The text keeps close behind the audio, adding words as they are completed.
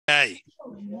Okay.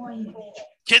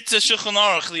 Kitzur Shulchan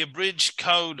Aruch, the abridged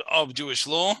code of Jewish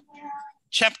law,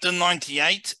 chapter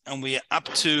 98, and we are up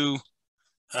to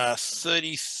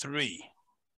 33.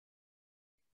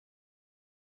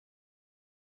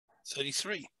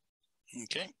 33.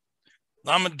 Okay.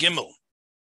 Lamed Gimel.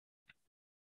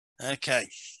 Okay.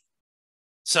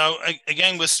 So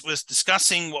again, we're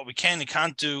discussing what we can and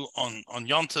can't do on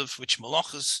Yom Tov, which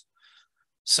malachas.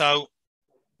 So,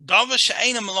 davar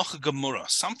she'eina malacha gemura,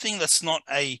 something that's not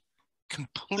a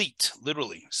complete,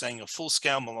 literally saying a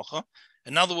full-scale malacha.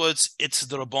 In other words, it's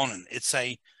the rabbanon. It's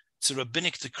a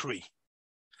rabbinic decree.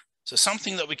 So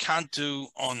something that we can't do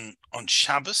on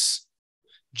Shabbos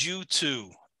due to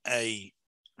a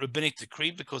rabbinic decree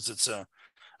because it's a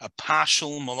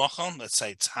partial malacha. Let's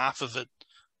say it's half of it,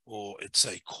 or it's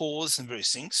a cause and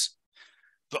various things.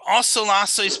 But also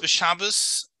lasos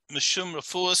b'Shabbos mishum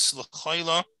refuas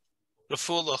l'chayla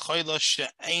refuah l'chayla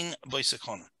she'ein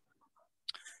b'sakana.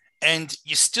 And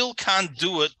you still can't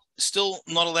do it, still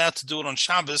not allowed to do it on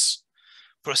Shabbos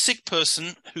for a sick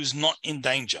person who's not in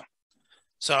danger.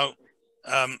 So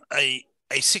a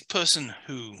sick person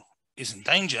who is in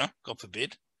danger, God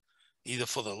forbid, either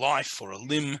for their life or a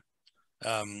limb,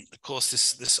 of course,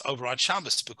 this overrides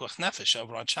Shabbos, because nefesh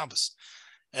overrides Shabbos.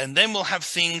 And then we'll have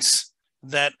things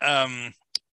that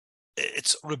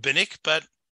it's rabbinic, but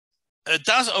it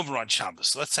does override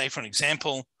Shabbos. Let's say, for an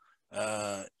example,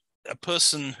 a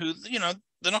person who,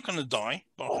 they're not going to die,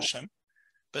 Baruch Hashem,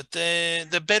 but they're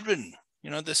bedridden.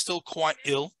 They're still quite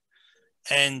ill.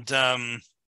 And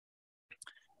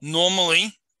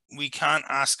normally, we can't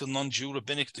ask a non-Jew,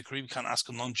 rabbinic decree, we can't ask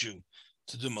a non-Jew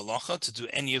to do malacha, to do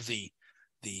any of the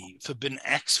forbidden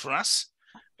acts for us.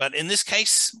 But in this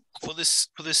case, for this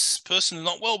person who's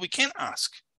not well, we can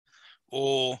ask.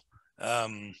 Or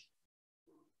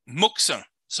muksa,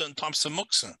 certain types of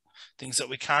muksa, things that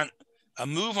we can't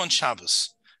move on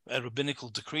Shabbos, a rabbinical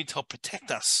decree to help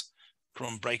protect us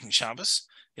from breaking Shabbos.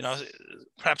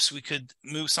 Perhaps we could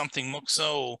move something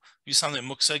muksa or use something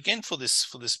muksa again for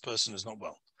this person who's not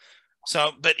well.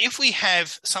 So, but if we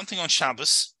have something on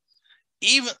Shabbos,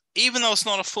 even though it's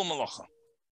not a full malacha,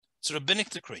 it's a rabbinic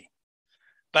decree,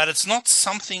 but it's not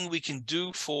something we can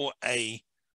do for a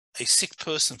sick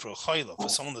person, for a chayla, for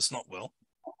someone that's not well,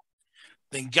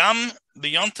 then gam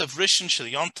b'yontav rishon shel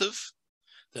yontav,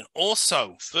 then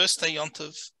also first day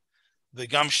yontav, the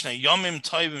gam shnei yomim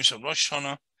tovim shel Rosh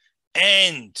Hashanah,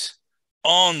 and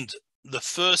on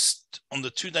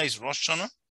the 2 days of Rosh Hashanah,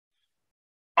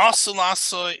 asur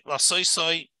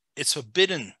lasoisoi, it's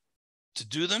forbidden to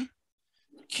do them,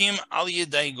 kim al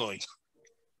yedei goy,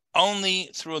 only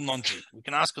through a non-Jew. We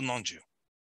can ask a non-Jew.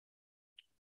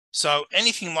 So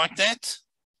anything like that,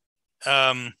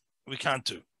 we can't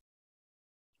do.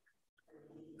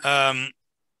 Avol,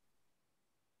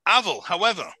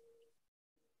 however,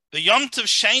 the Yom Tov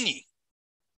Sheni,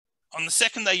 on the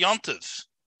second day Yom Tov,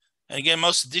 and again,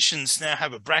 most editions now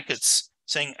have a brackets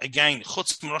saying again,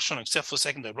 Chutz from Rosh Hashanah, except for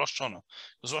second day Rosh Hashanah,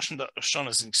 because Rosh Hashanah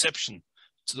is an exception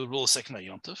to the rule of second day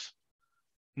Yom Tov.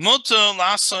 Mutter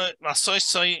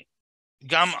lasoisoi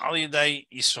gam al yedei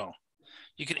Yisrael.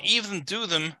 You can even do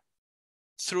them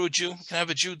through a Jew. You can have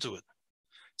a Jew do it.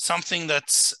 Something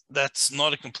that's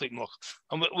not a complete malach.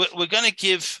 And we're going to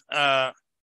give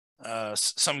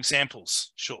some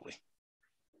examples shortly.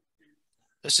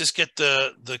 Let's just get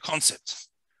the concept.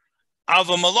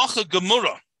 Ava malacha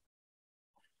gemura,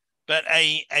 but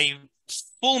a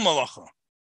full malacha.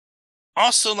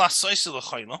 Also lasoisei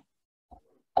l'chayla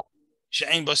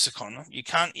she'ein b'sakana. You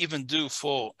can't even do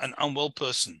for an unwell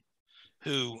person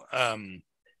who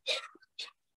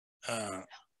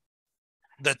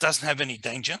that doesn't have any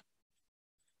danger.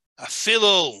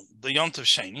 Afilul the Yom Tov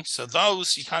Sheni. So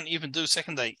those you can't even do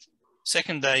second day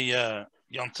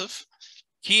Yom Tov.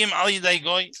 Kiyim al yedei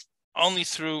goy, only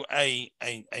through a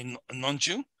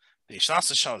non-Jew. The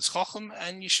Yishlasa Shalas Chochem,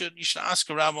 and you should ask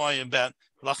a rabbi about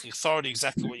halachic authority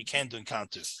exactly what you can do and can't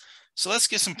do. So let's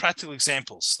get some practical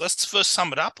examples. Let's first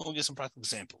sum it up, and we'll get some practical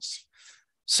examples.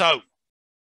 So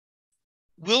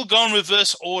we'll go in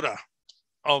reverse order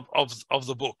of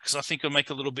the book, because I think it'll make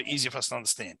it a little bit easier for us to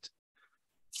understand.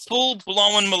 Full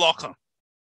blown malacha.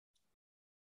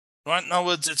 Right? In other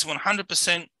words, it's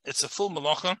 100%, it's a full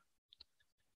malacha,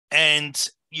 and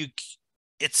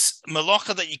it's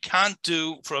malacha that you can't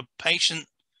do for a patient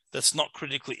that's not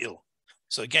critically ill.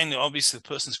 So again, obviously the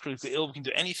person's critically ill, we can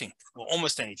do anything, or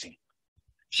almost anything.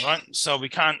 Right? So we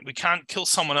can't kill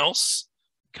someone else,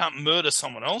 can't murder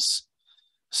someone else.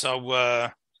 So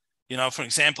for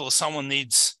example, if someone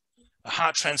needs a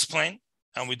heart transplant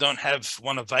and we don't have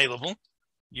one available,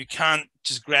 you can't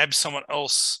just grab someone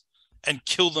else and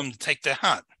kill them to take their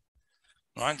heart.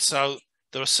 right? So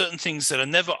there are certain things that are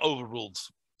never overruled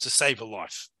to save a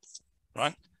life,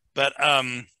 right? But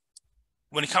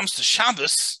when it comes to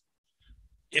Shabbos,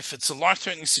 if it's a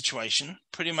life-threatening situation,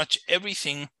 pretty much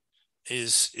everything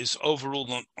is overruled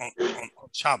on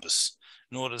Shabbos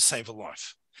in order to save a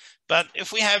life. But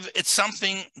if it's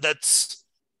something that's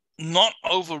not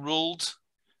overruled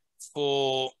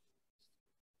for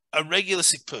a regular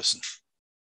sick person,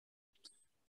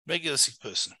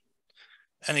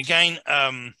 and again,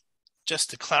 just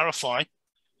to clarify,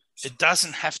 it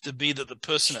doesn't have to be that the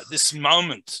person at this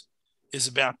moment is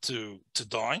about to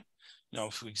die.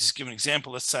 If we just give an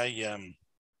example, let's say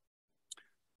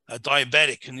a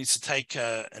diabetic who needs to take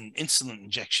an insulin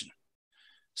injection.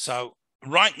 So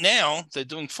right now they're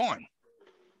doing fine,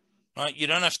 right? You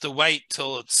don't have to wait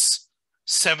till it's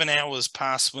 7 hours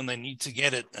past when they need to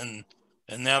get it, and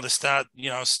now they start,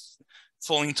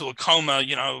 falling into a coma,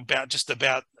 about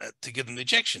to give them the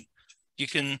injection. You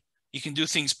can do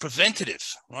things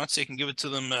preventative, right? So you can give it to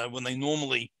them when they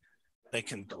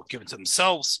can give it to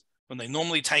themselves when they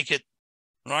normally take it,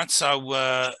 right? So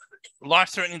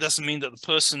life-threatening doesn't mean that the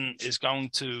person is going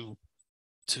to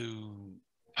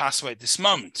pass away at this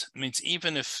moment. It means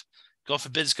even if, God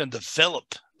forbid, it's going to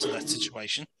develop to that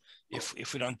situation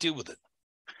if we don't deal with it.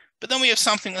 But then we have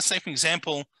something, let's say, for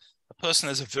example, a person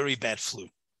has a very bad flu,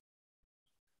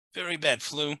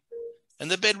 and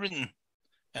they're bedridden,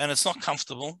 and it's not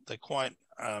comfortable. They're quite,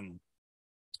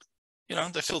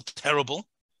 they feel terrible,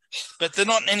 but they're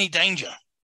not in any danger.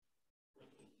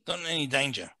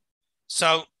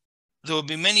 So there will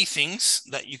be many things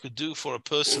that you could do for a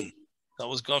person that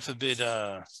was, God forbid, in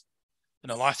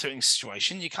a life-threatening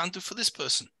situation. You can't do for this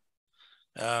person.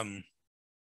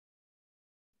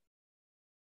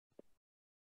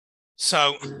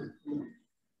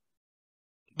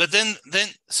 But then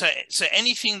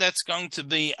anything that's going to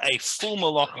be a full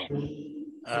malacha,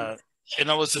 in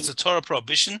other words, it's a Torah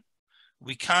prohibition,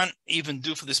 we can't even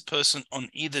do for this person on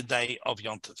either day of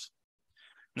Yom Tov.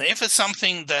 Now, if it's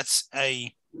something that's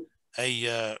a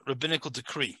rabbinical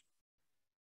decree,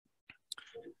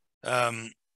 so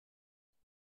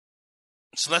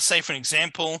let's say, for an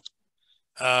example,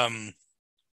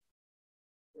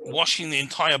 washing the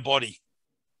entire body,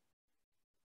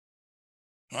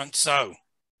 right? So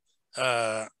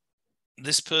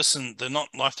this person, they're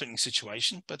not life-threatening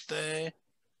situation, but they're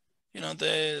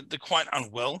quite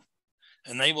unwell,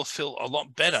 and they will feel a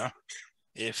lot better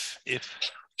if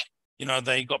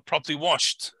they got properly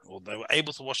washed, or they were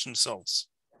able to wash themselves,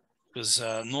 because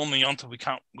normally Yom Tov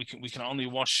we can only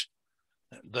wash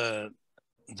the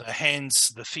hands,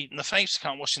 the feet, and the face. We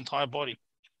can't wash the entire body.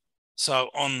 So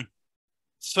on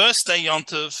first day Yom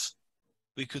Tov,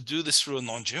 we could do this through a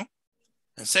non-Jew,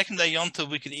 and second day Yom Tov,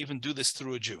 we could even do this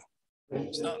through a Jew.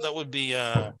 So that would be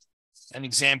an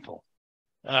example.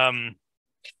 There's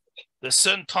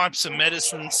certain types of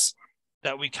medicines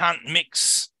that we can't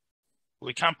mix,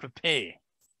 we can't prepare.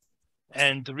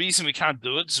 And the reason we can't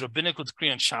do it is rabbinical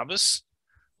decree on Shabbos.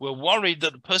 We're worried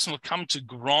that the person will come to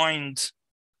grind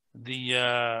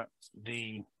the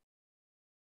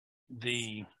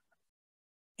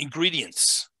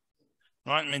ingredients,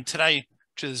 right? I mean, today,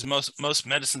 most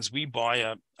medicines we buy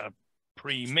are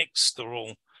pre-mixed. They're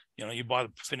all, you buy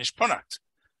the finished product.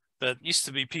 But it used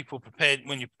to be people prepared,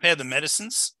 when you prepare the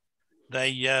medicines,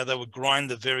 they would grind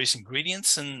the various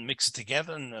ingredients and mix it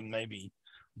together, and maybe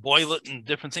boil it and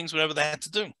different things, whatever they had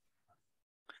to do.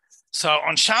 So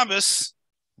on Shabbos,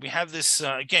 we have this,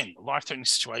 again, life-threatening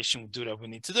situation. We do whatever we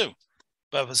need to do.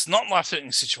 But if it's not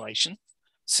life-threatening situation,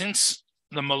 since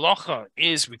the malacha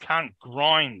is we can't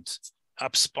grind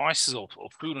up spices or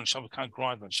food on Shabbos, we can't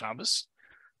grind on Shabbos.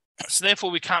 So therefore,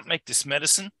 we can't make this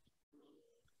medicine.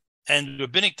 And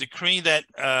rabbinic decree that,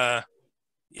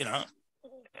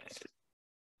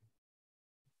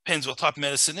 depends what type of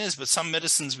medicine is, but some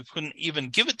medicines we couldn't even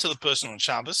give it to the person on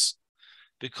Shabbos,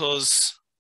 because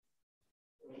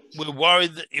we're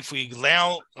worried that if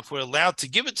we're allowed to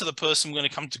give it to the person, we're going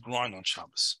to come to grind on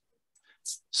Shabbos.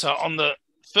 So on the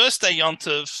first day Yom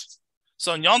Tov,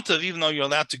 so on Yom Tov, even though you're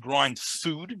allowed to grind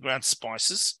food, grind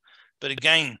spices, but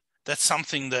again, that's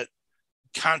something that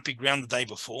can't be ground the day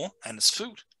before, and it's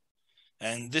food.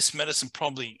 And this medicine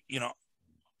probably,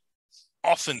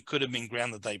 often could have been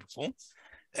ground the day before,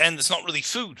 and it's not really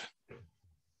food.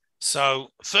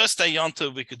 So first day Yom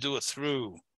Tov, we could do it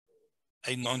through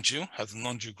a non-Jew, have the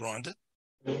non-Jew grind it.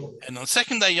 And on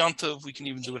second day Yom Tov, we can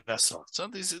even do it ourselves. So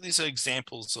these are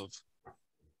examples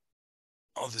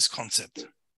of this concept.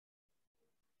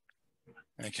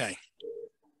 Okay.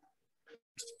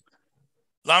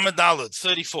 Lamed Daled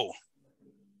 34.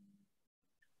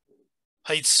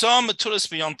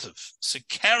 So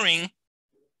carrying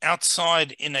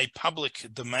outside in a public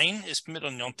domain is permitted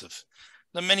on Yom Tov.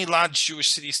 Now, many large Jewish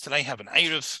cities today have an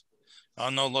Erev. I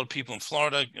know a lot of people in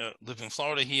Florida live in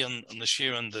Florida here on this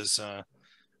year, and there's, I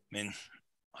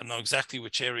don't know exactly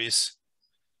which areas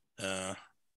are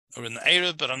in the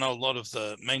Erev, but I know a lot of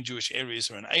the main Jewish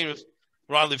areas are in Erev.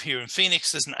 Where I live here in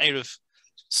Phoenix, there's an Erev.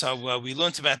 So we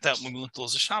learned about that when we learned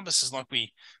laws of Shabbos. It's like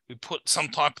we put some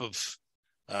type of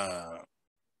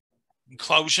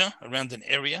enclosure around an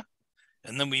area,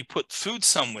 and then we put food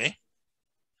somewhere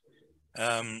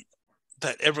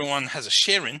that everyone has a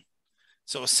share in.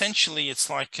 So essentially, it's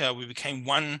like we became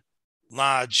one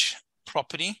large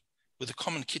property with a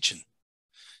common kitchen.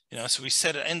 So we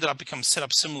ended up becoming set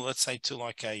up similar, let's say, to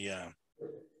like a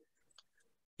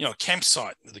a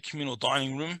campsite with a communal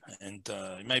dining room, and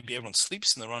maybe everyone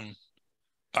sleeps in their own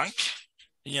bunk.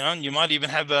 And you might even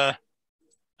have a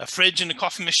fridge and a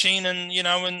coffee machine, and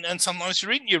and sometimes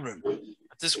you eat in your room.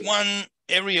 But there's one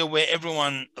area where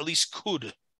everyone at least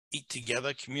could eat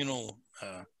together, communal,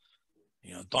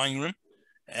 dining room,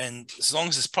 and as long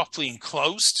as it's properly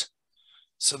enclosed,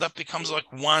 so that becomes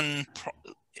like one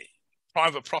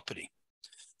private property.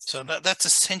 So that's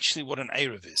essentially what an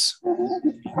Erev is.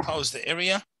 We enclose the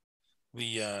area,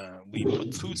 we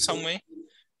put food somewhere,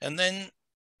 and then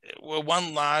we're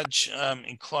one large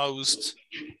enclosed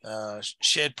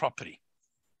shared property.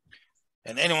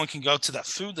 And anyone can go to that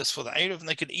food that's for the Erev and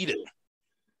they could eat it.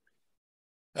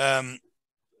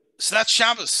 So that's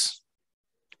Shabbos.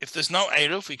 If there's no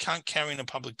Erev, we can't carry in a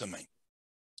public domain.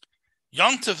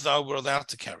 Yom Tov, though, we're allowed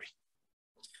to carry.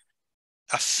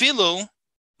 Afilu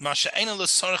masha'ena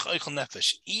l'sorech oichel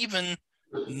nefesh, even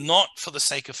not for the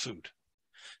sake of food.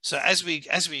 So as we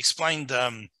explained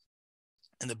in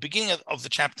the beginning of the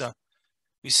chapter,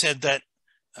 we said that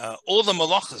all the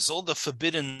malachas, all the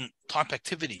forbidden type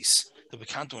activities that we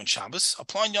can't do in Shabbos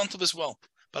apply in Yom Tov as well.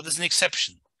 But there's an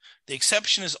exception. The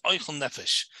exception is oichel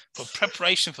nefesh, for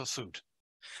preparation for food.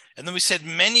 And then we said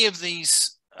many of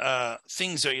these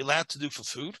things are you allowed to do for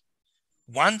food.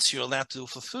 Once you're allowed to do it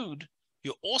for food,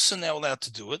 you're also now allowed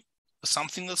to do it for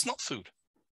something that's not food.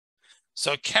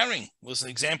 So carrying was an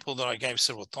example that I gave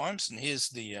several times, and here's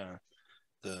the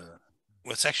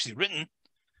what's actually written.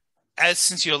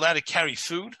 Since you're allowed to carry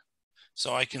food,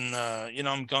 so I can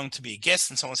I'm going to be a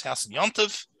guest in someone's house in Yom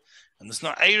Tov, and there's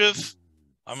no Erev.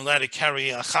 I'm allowed to carry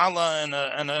a challah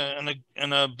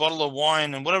and a bottle of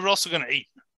wine and whatever else we're going to eat.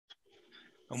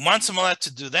 And once I'm allowed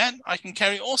to do that, I can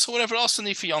carry also whatever else I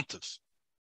need for Yom Tov.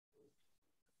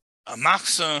 A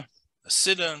machzor, a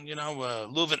siddur, a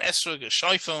luv and esrog, a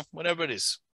shofar, whatever it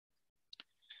is.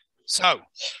 So,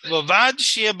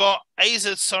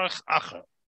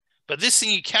 but this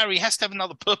thing you carry has to have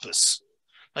another purpose.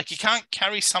 Like you can't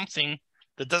carry something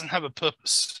that doesn't have a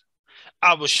purpose.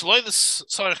 If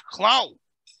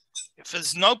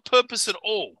there's no purpose at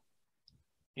all,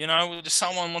 if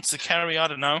someone wants to carry, I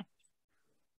don't know,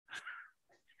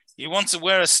 he wants to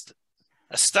wear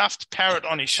a stuffed parrot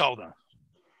on his shoulder.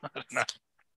 I don't know.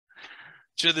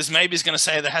 Sure, there's maybe he's going to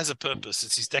say that has a purpose.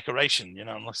 It's his decoration,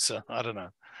 unless, I don't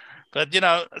know. But,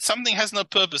 something has no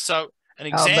purpose. So an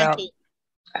example.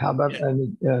 How about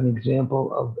an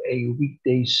example of a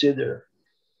weekday siddur,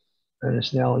 and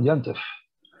it's now Yom Tov?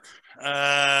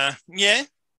 Yeah.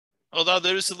 Although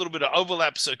there is a little bit of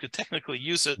overlap, so you could technically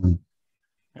use it.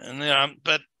 And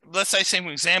but let's say, same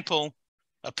example,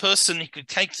 a person, he could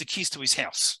take the keys to his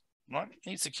house, right? He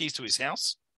needs the keys to his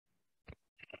house.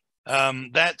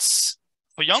 That's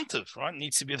for Yom Tov, right?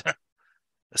 Needs to be able to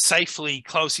safely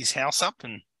close his house up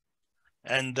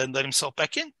and then let himself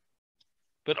back in.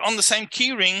 But on the same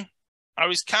key ring are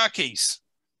his car keys.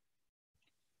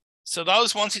 So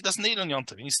those ones he doesn't need on Yom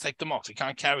Tov. He needs to take them off. He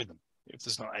can't carry them if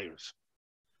there's no Erev.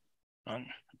 Right?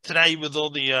 Today, with all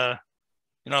the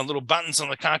little buttons on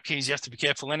the car keys, you have to be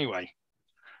careful anyway.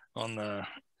 But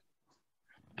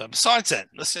besides that,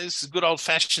 this is a good old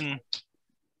fashioned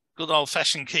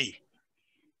key.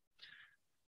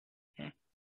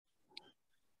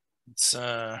 It's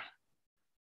you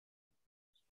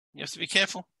have to be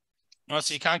careful. Right,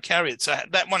 so you can't carry it. So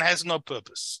that one has no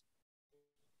purpose.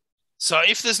 So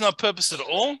if there's no purpose at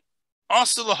all,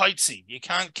 also the hoitzi, you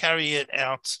can't carry it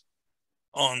out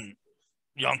on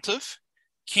Yom Tov.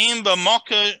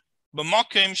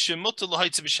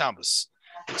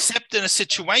 Except in a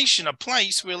situation, a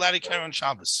place we're allowed to carry on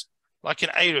Shabbos, like an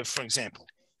Erev, for example.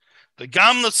 The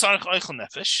gam l'tzarich oichel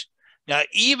nefesh. Now,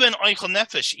 even oichel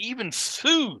nefesh, even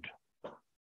food,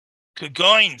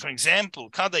 kagoin, for example,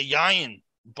 kada yayin,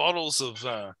 bottles of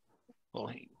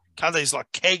kada is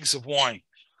like kegs of wine.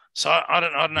 So I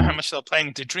don't know how much they're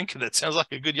planning to drink of it. Sounds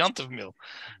like a good Yom Tov meal.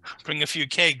 Bring a few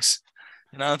kegs.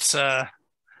 It's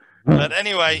But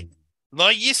anyway,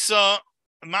 lo yisa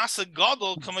masa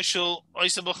gadol commercial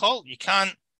oisa b'chol. You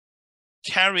can't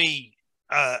carry,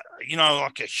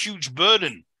 like a huge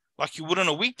burden like you would on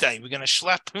a weekday. We're going to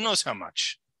schlep who knows how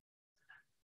much.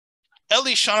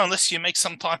 Elishan, unless you make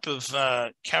some type of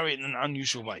carry it in an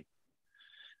unusual way.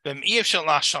 And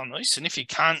if you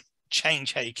can't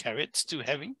change how you carry it, it's too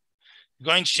heavy. You're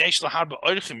going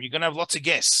to have lots of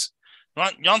guests,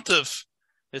 right? Yontiv,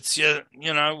 it's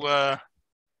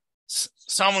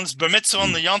someone's bar mitzvah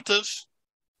on the Yontiv,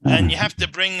 and you have to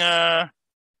bring 10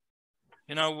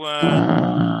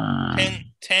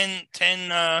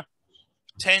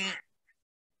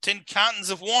 cartons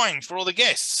of wine for all the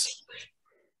guests.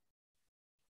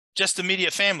 Just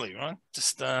immediate family, right?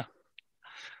 Just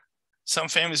some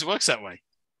families works that way.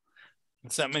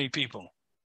 It's that many people.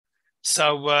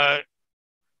 So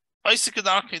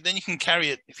then you can carry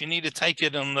it. If you need to take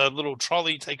it on the little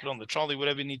trolley, take it on the trolley,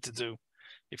 whatever you need to do,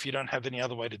 if you don't have any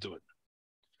other way to do it.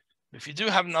 If you do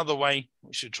have another way,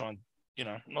 we should try and,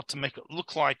 not to make it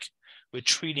look like we're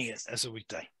treating it as a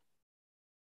weekday.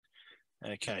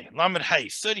 Okay, Lamed Hay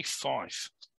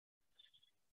 35.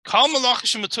 All the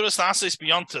malachas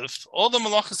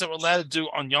that we're allowed to do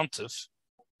on Yontif.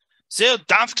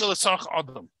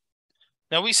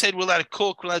 Now we said we're allowed to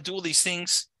cook, we're allowed to do all these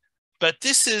things, but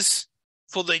this is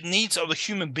for the needs of a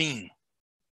human being,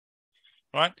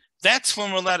 right? That's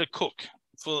when we're allowed to cook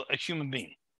for a human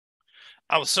being.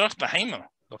 But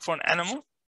for an animal,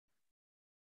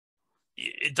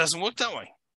 it doesn't work that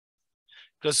way.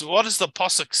 Because what does the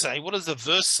pasuk say? What does the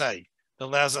verse say that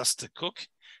allows us to cook?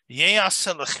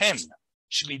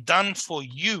 Should be done for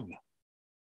you.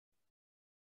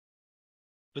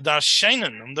 But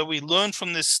that we learn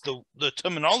from this the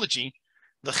terminology,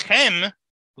 lechem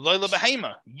loyla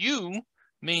behema. You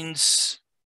means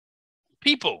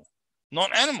people,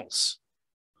 not animals.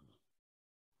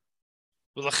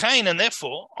 And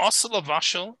therefore, asal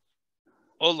vashel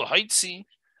or lahaitzi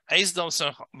eizdal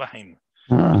behema.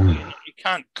 You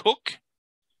can't cook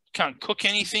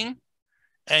anything,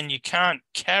 and you can't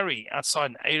carry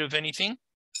outside an aid of anything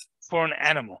for an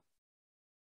animal.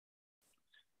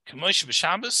 Kamosh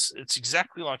b'Shabbos, it's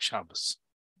exactly like Shabbos.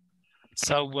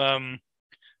 So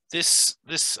this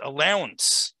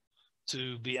allowance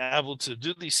to be able to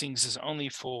do these things is only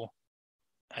for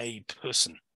a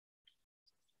person.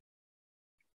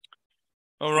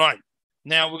 All right.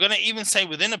 Now we're going to even say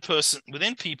within a person,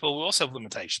 within people, we also have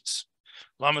limitations.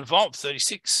 Lamed Vav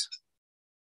 36.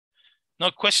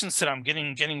 No questions today. I'm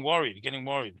getting worried.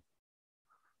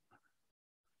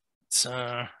 It's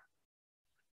all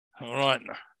right.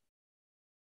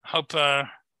 Hope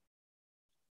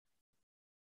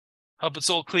it's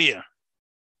all clear.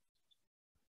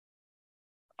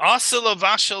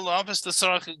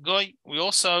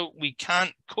 We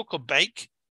can't cook or bake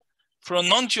for a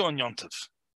non-Jew on Yontif.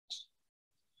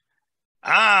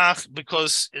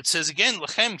 Because it says again,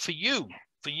 lechem, for you.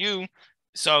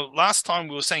 So last time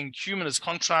we were saying human as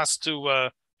contrast to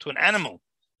an animal.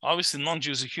 Obviously,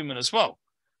 non-Jews are human as well.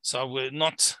 So we're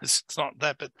not. It's not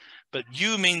that, but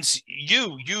you means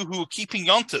you who are keeping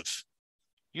Yontif.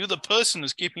 You, the person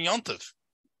who's keeping Yontif.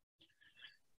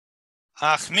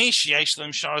 But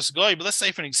let's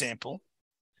say, for an example,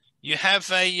 you have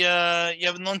a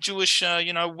non-Jewish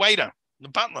waiter, the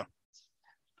butler,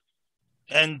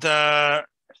 and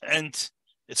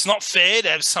it's not fair to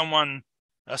have someone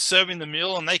serving the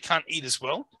meal and they can't eat as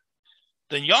well.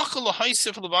 Then you're allowed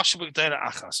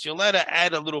to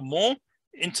add a little more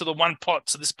into the one pot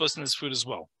so this person has food as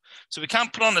well. So we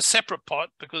can't put on a separate pot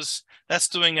because that's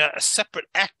doing a separate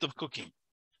act of cooking.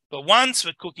 But once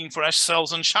we're cooking for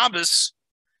ourselves on Shabbos,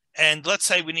 and let's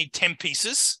say we need 10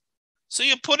 pieces, so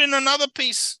you put in another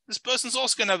piece. This person's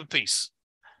also going to have a piece.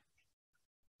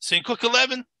 So you cook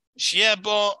 11, and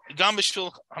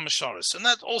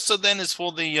that also then is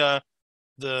for the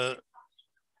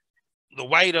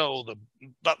waiter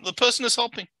but the person is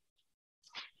helping.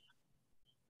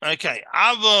 Okay,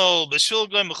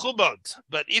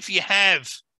 but if you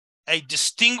have a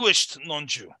distinguished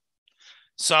non-Jew,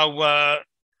 so we're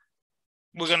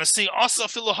going to see you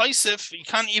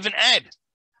can't even add.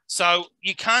 So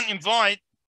you can't invite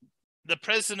the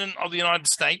president of the United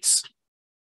States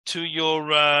to your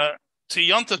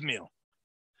Yontif meal.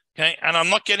 Okay, and I'm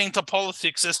not getting into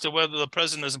politics as to whether the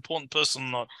president is an important person or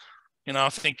not. I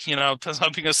think I'm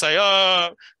hoping to say,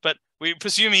 but we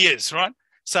presume he is, right?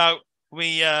 So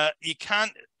you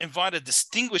can't invite a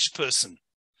distinguished person,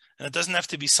 and it doesn't have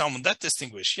to be someone that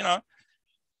distinguished. Then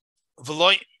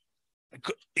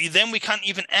we can't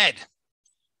even add.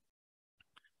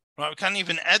 Right, we can't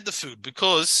even add the food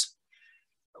because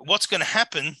what's going to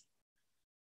happen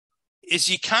is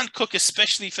you can't cook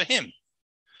especially for him.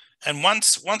 And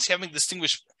once you haven't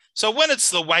distinguished, so when it's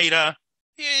the waiter,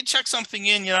 you chuck something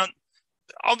in,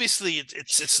 obviously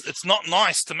it's not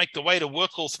nice to make the waiter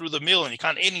work all through the meal and you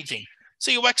can't eat anything.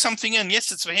 So you whack something in.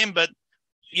 Yes, it's for him, but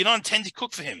you don't intend to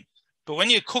cook for him. But when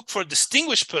you cook for a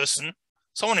distinguished person,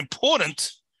 someone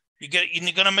important, you're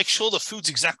going to make sure the food's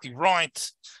exactly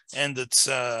right, and it's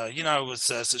it's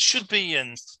as it should be,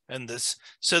 and this.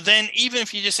 So then, even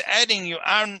if you're just adding, you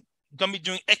aren't going to be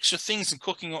doing extra things and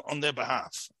cooking on their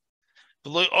behalf.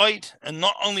 And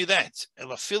not only that,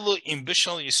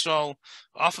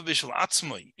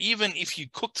 even if you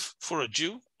cooked for a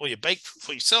Jew or you baked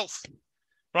for yourself,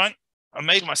 right? I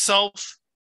made myself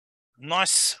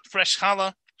nice fresh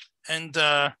challah and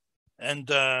a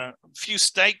few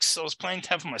steaks I was planning to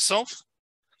have for myself.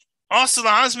 Ask the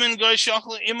husband, go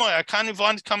shachal imoy. I can't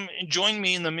invite him to come and join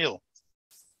me in the meal.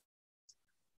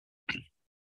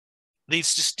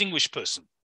 This distinguished person.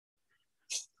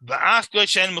 But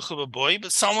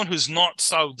someone who's not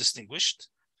so distinguished.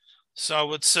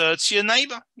 So it's your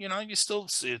neighbor. You still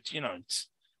it's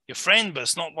your friend, but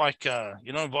it's not like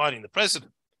you're not inviting the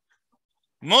president.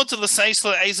 You can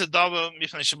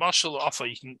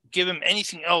give him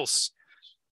anything else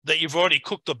that you've already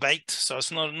cooked or baked, so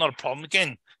it's not a problem.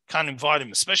 Again, can't invite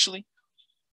him especially.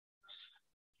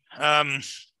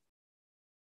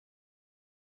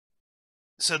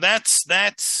 So that's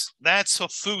for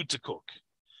food to cook.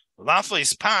 Lafla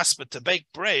is passed, but to bake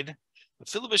bread, the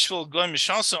filibush will go in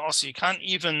Mishasa also. You can't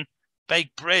even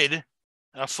bake bread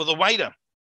for the waiter.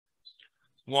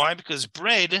 Why? Because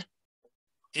bread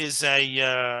is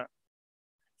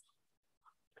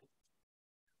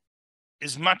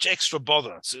is much extra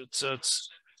bother. So it's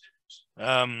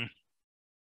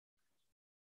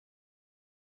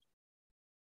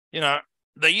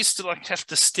they used to have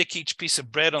to stick each piece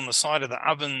of bread on the side of the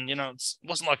oven. It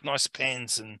wasn't like nice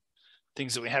pans and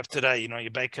things that we have today. You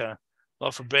bake a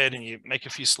loaf of bread and you make a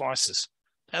few slices.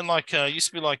 And used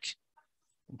to be like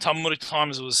in Talmudic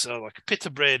times, it was like a pita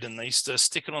bread, and they used to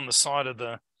stick it on the side of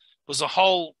the. It was a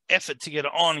whole effort to get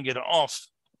it on and get it off.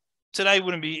 Today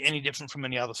wouldn't be any different from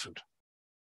any other food.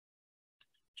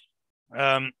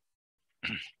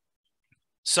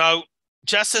 So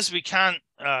just as we can't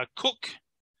cook,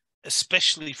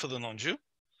 especially for the non-Jew,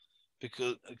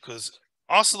 because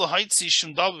also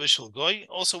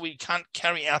we can't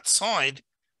carry outside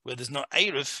where there's no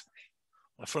Erev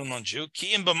for a non-Jew,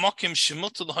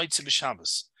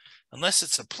 unless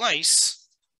it's a place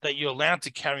that you're allowed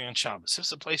to carry on Shabbos. If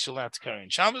it's a place you're allowed to carry on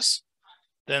Shabbos,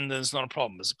 then there's not a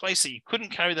problem. If it's a place that you couldn't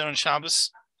carry there on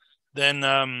Shabbos, then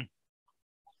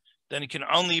it can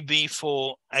only be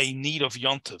for a need of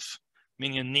Yontiv,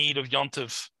 meaning a need of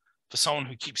Yontiv for someone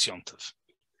who keeps Yontiv.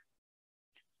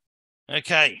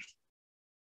 Okay.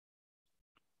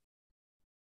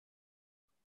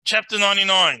 Chapter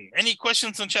 99. Any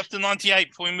questions on chapter 98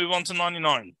 before we move on to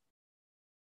 99?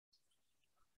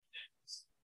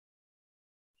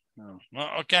 No.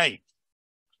 Okay.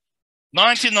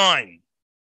 99.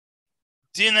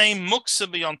 Dinei Muksa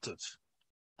b'Yontiv.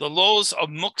 The laws of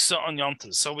Muksa on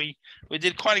Yontiv. So we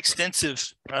did quite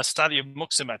extensive study of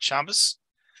Muksa about Shabbos,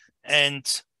 and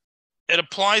it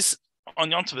applies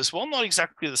on Yontiv as well. Not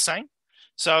exactly the same.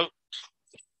 So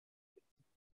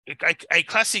a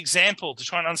classic example to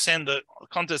try and understand the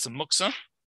context of Muksa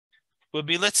would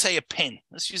be, let's say, a pen.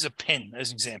 Let's use a pen as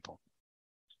an example.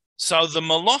 So the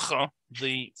malacha,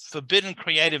 the forbidden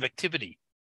creative activity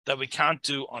that we can't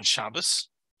do on Shabbos,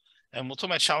 and we'll talk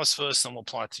about Shabbos first, and we'll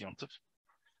apply it to Yontiv,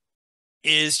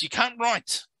 is you can't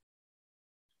write.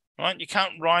 Right? You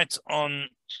can't write on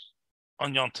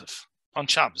Yontiv, on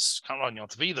Shabbos. You can't write on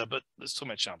Yontiv either, but let's talk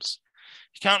about Shabbos.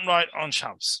 You can't write on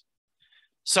Shabbos.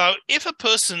 So if a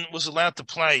person was allowed to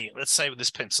play, let's say, with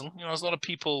this pencil, there's a lot of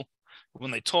people,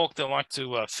 when they talk, they like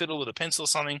to fiddle with a pencil or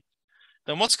something.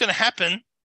 Then what's going to happen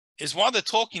is while they're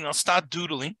talking, they'll start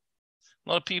doodling. A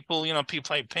lot of people, people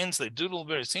play pens, they doodle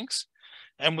various things.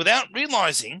 And without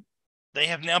realizing, they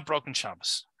have now broken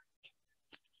Shabbos.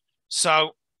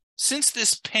 So since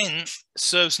this pen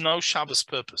serves no Shabbos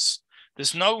purpose,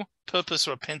 there's no purpose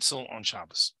for a pencil on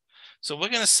Shabbos. So we're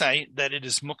going to say that it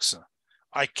is muksa.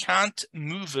 I can't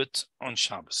move it on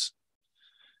Shabbos.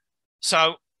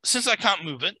 So since I can't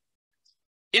move it,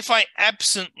 if I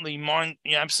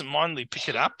absentmindedly pick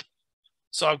it up,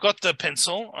 so I've got the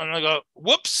pencil and I go,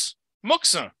 whoops,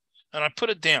 muksa, and I put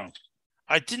it down.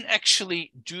 I didn't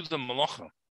actually do the malacha,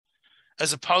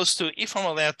 as opposed to if I'm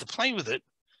allowed to play with it,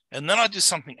 and then I do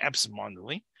something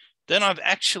absentmindedly, then I've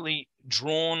actually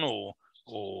drawn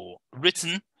or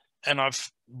written, and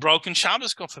I've broken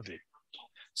Shabbos, God forbid.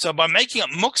 So by making it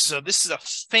muksa, this is a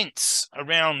fence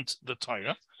around the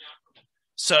Torah.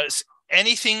 So it's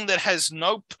anything that has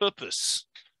no purpose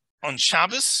on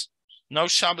Shabbos, no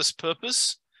Shabbos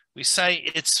purpose, we say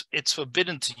it's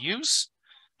forbidden to use,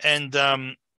 and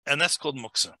that's called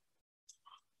muksa.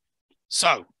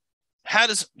 So how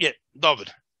does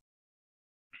David?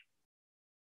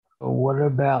 What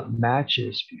about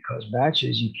matches? Because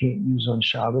matches you can't use on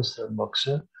Shabbos, they're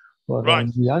muksa, but Right.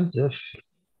 on Yantif.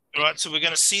 Right, so we're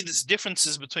going to see these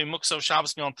differences between muksa,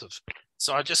 Shabbos, and Yontif.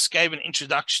 So I just gave an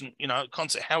introduction,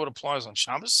 concept how it applies on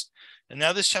Shabbos, and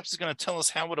now this chapter is going to tell us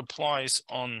how it applies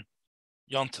on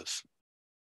Yontif.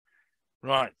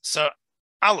 Right, so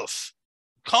Aleph,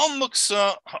 kol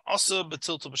muksa ha'asa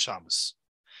b'tilta b'Shabbos.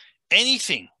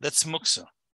 Anything that's muksa,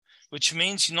 which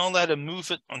means you're not allowed to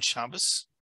move it on Shabbos,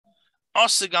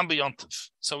 asa gam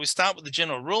b'Yontif. So we start with the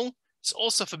general rule. It's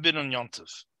also forbidden on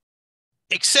Yontif.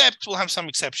 Except we'll have some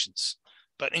exceptions.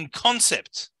 But in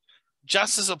concept,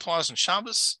 just as it applies on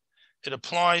Shabbos, it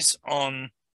applies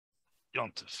on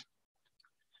Yontif.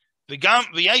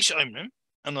 V'yesh omrim,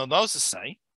 and there are those that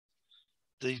say,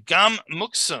 the gam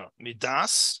muksa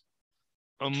midas,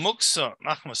 or muksa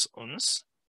machmas uns,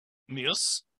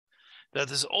 mius, that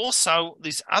there's also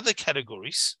these other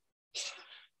categories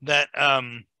that,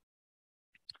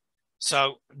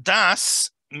 so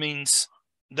das means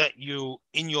that you,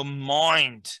 in your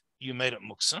mind, you made it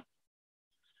muksa.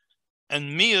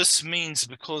 And mius means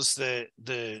because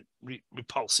they're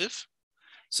repulsive.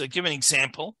 So give an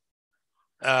example.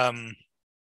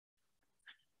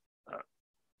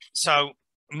 So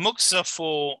muksa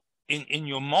for in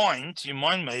your mind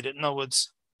made it. In other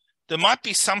words, there might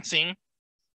be something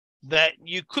that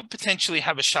you could potentially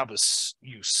have a Shabbos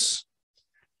use.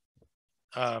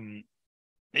 Actually,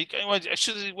 I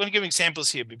want to give examples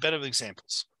here. Be better with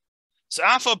examples. So,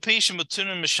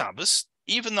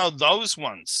 even though those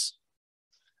ones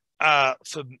are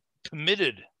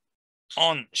permitted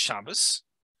on Shabbos,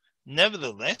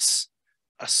 nevertheless,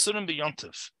 asurim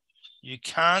b'Yontif, you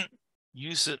can't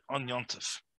use it on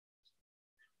Yontif.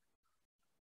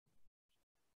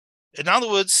 In other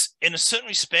words, in a certain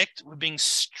respect, we're being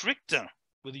stricter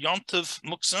with Yontif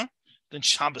muksa than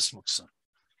Shabbos muksa.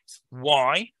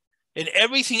 Why? In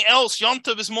everything else,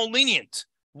 Yontif is more lenient.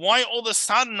 Why all of a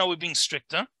sudden are we being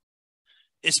stricter?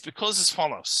 It's because as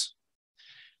follows.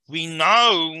 We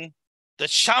know that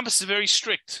Shabbos is very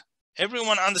strict.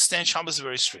 Everyone understands Shabbos is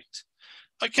very strict.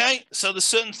 Okay, so there's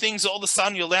certain things all of a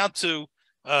sudden you're allowed to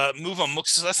move on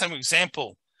muksa. So let's have an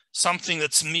example. Something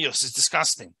that's mios, is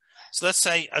disgusting. So let's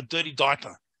say a dirty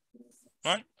diaper,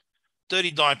 right?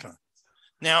 Dirty diaper.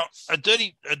 Now, a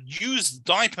used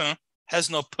diaper has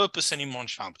no purpose anymore on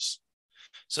Shabbos.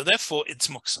 So therefore, it's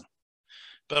muksa.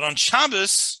 But on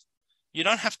Shabbos, you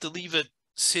don't have to leave it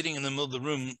sitting in the middle of the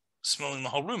room, smelling the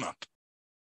whole room up.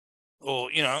 Or,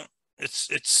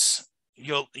 it's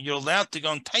you're allowed to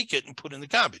go and take it and put it in the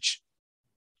garbage.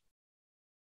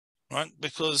 Right?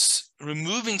 Because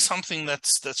removing something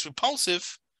that's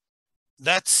repulsive,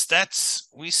 that's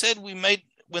we said we made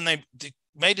when they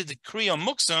made a decree on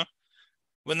muksa,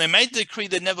 when they made the decree,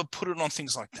 they never put it on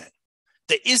things like that.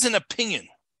 There is an opinion,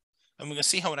 and we're going to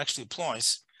see how it actually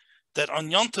applies, that on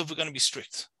Yontiv we're going to be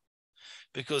strict.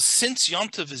 Because since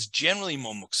Yontiv is generally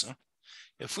more muksa,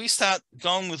 if we start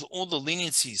going with all the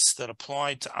leniencies that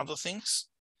apply to other things,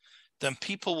 then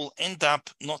people will end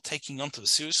up not taking Yontiv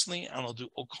seriously and will do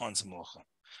all kinds of malacha.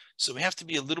 So we have to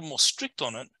be a little more strict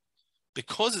on it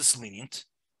because it's lenient,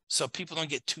 so people don't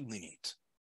get too lenient.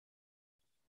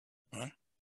 Right?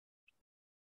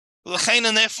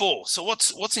 And therefore, so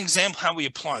what's an example how we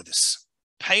apply this?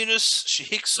 Peiros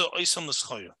shehiksa oisam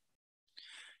l'schoya.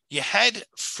 You had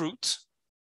fruit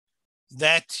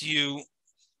that you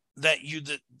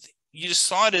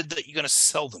decided that you're going to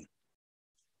sell them,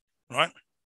 right?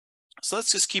 So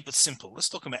let's just keep it simple. Let's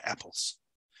talk about apples.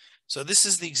 So this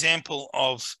is the example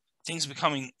of things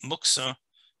becoming muksa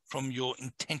from your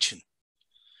intention,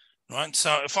 right?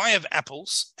 So if I have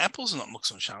apples are not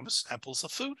muksa on Shabbos. Apples are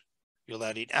food. You're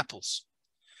allowed to eat apples.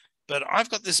 But I've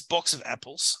got this box of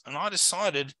apples, and I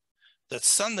decided that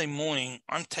Sunday morning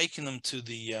I'm taking them to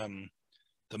the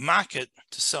market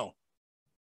to sell.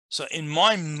 So in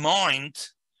my mind,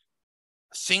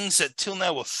 things that till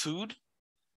now were food,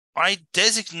 I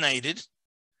designated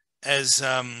as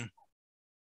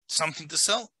something to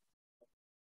sell.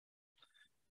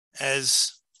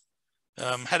 As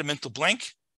had a mental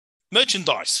blank,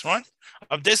 merchandise, right?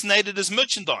 I've designated as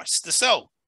merchandise to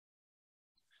sell.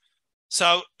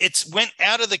 So it went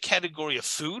out of the category of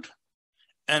food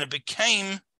and it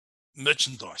became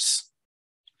merchandise.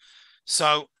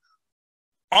 So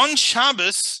on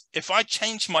Shabbos, if I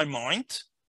change my mind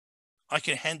I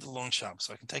can handle on Shabbos.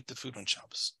 I can take the food on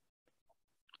Shabbos.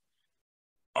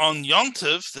 On Yom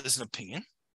Tov, there's an opinion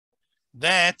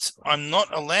that I'm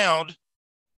not allowed.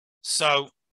 So,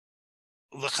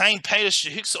 food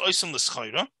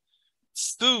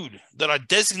that I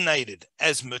designated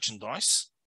as merchandise,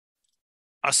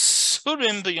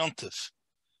 asurim b'yontiv,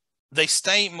 they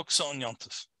stay muksa on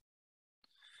yontiv.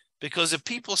 Because if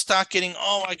people start getting,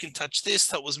 I can touch this,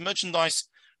 that was merchandise,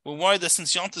 we're worried that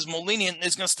since yontiv is more lenient,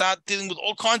 it's going to start dealing with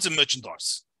all kinds of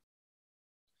merchandise.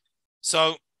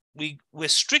 So we're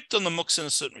strict on the muksa in a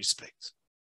certain respect.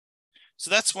 So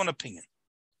that's one opinion.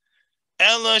 They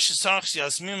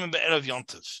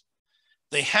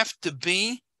have to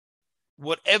be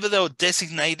whatever they were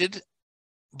designated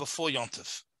before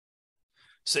yontiv.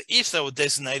 So if they were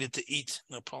designated to eat,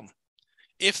 no problem.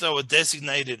 If they were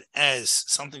designated as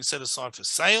something set aside for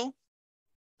sale,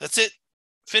 that's it,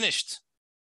 finished.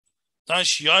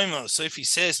 So if he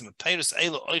says,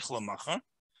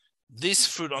 this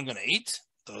fruit I'm going to eat,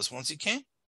 those ones you can.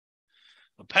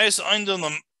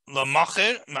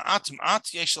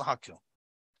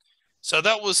 So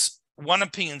that was one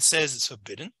opinion says it's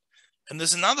forbidden, and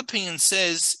there's another opinion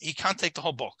says he can't take the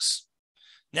whole box.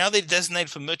 Now they're designated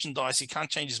for merchandise, he can't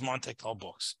change his mind, take the whole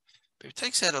box. But if he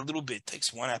takes out a little bit,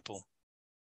 takes one apple,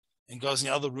 and goes in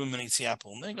the other room and eats the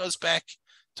apple, and then goes back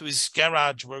to his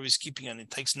garage where he's keeping it and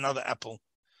takes another apple,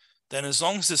 then as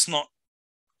long as it's not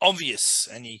obvious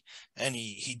and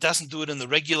he doesn't do it in the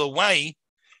regular way,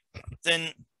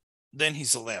 then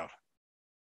he's allowed.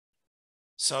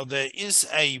 So there is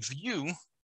a view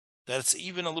that it's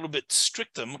even a little bit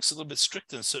stricter, looks a little bit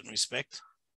stricter in a certain respect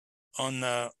on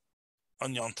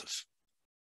Yom Tov.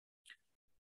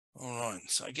 All right,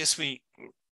 so I guess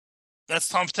that's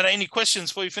time for today. Any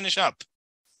questions before we finish up?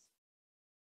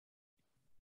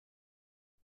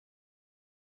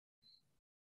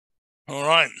 All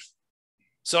right.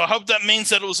 So I hope that means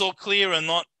that it was all clear and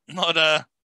not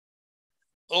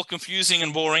all confusing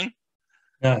and boring.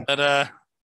 Yeah. But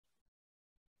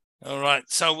all right.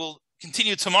 So we'll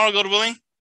continue tomorrow, God willing.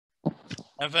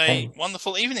 Have a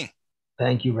wonderful evening.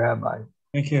 Thank you, Rabbi.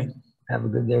 Thank you. Have a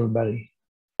good day, everybody.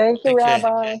 Thank you, Take care.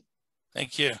 Rabbi.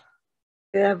 Thank you.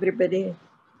 Everybody.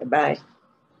 Bye.